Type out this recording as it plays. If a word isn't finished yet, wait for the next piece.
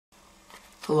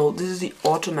Hello, this is the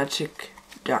automatic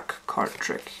deck card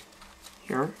trick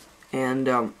here, and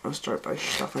I'll start by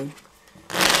shuffling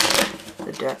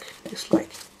the deck just like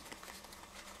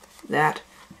that,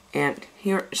 and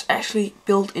here it's actually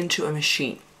built into a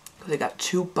machine because they got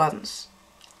two buttons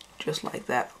just like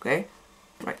that. Okay,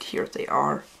 right here they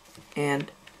are,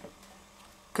 and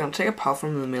gonna take a pile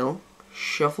from the middle,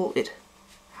 shuffle it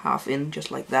half in just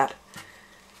like that,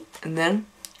 and then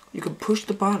you can push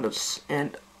the buttons,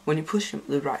 and when you push them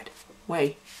the right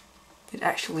way, it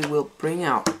actually will bring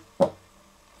out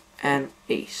an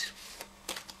ace.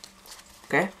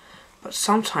 Okay? But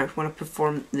sometimes when I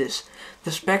perform this,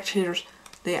 the spectators,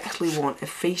 they actually want a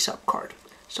face-up card.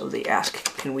 So they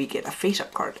ask, can we get a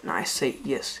face-up card? And I say,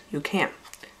 yes, you can.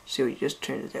 So you just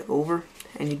turn the deck over,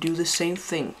 and you do the same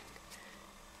thing.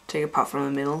 Take a pot from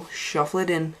the middle, shuffle it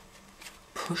in,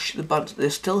 push the buttons. They're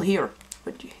still here,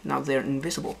 but now they're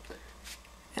invisible.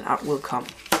 And out will come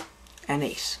an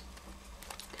ace.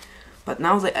 But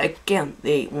now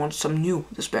they want some new,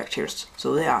 the spectators.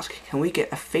 So they ask, can we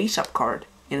get a face-up card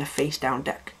in a face-down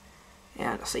deck?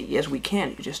 And I say, yes, we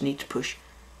can. You just need to push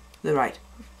the right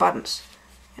buttons.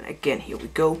 And again, here we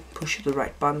go. Push the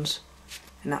right buttons,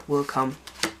 and that will come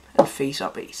a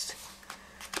face-up ace.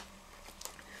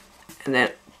 And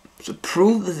then to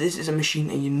prove that this is a machine,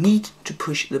 and you need to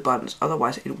push the buttons,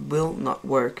 otherwise it will not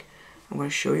work. I'm going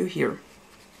to show you here.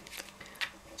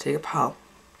 Take a pile,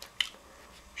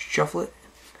 shuffle it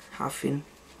half in,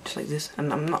 just like this,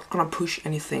 and I'm not gonna push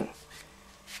anything.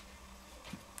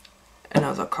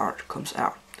 Another card comes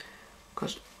out,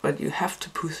 but you have to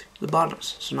push the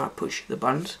buttons. So now push the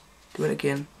buttons, do it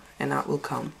again, and out will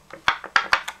come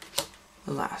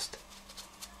the last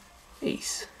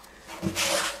ace.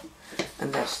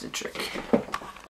 And that's the trick.